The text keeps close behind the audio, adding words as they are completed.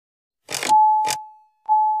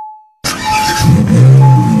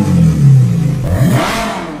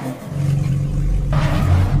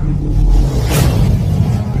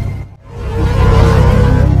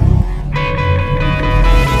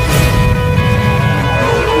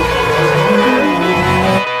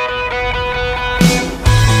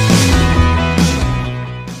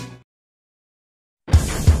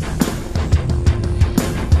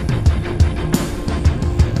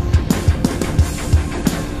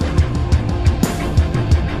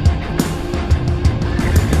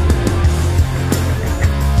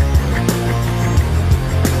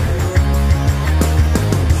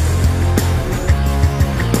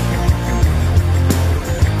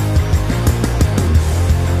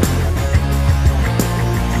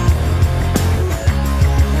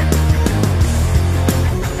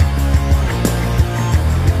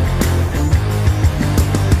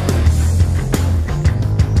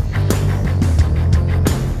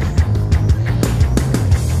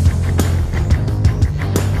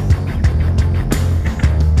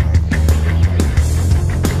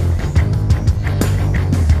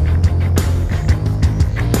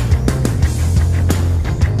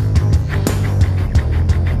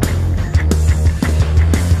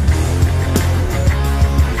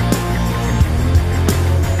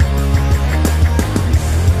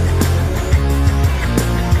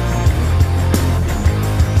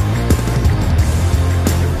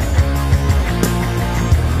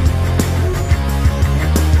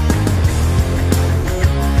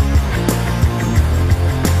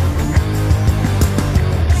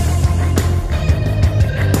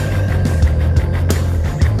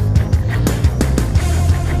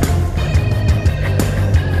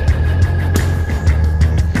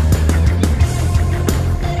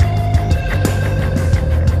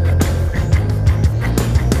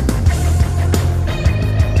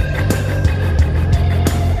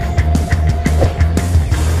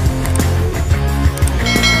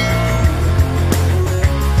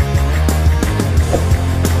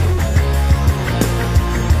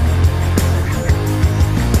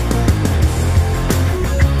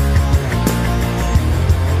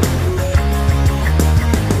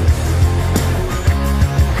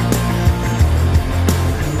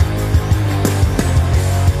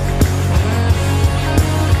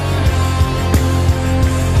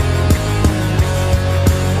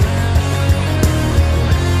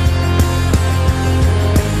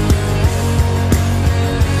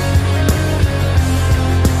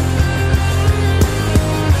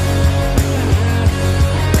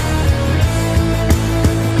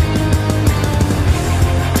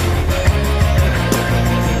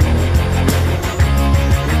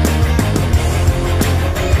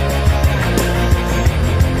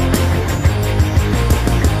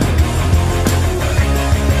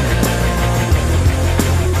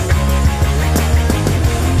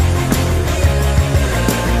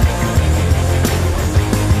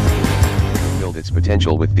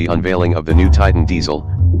potential with the unveiling of the new Titan diesel,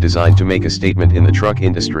 designed to make a statement in the truck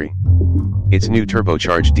industry. Its new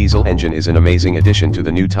turbocharged diesel engine is an amazing addition to the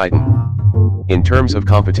new Titan. In terms of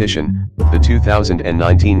competition, the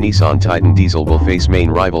 2019 Nissan Titan diesel will face main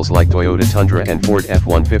rivals like Toyota Tundra and Ford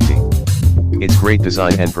F-150. Its great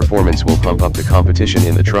design and performance will pump up the competition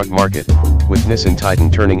in the truck market, with Nissan Titan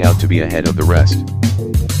turning out to be ahead of the rest.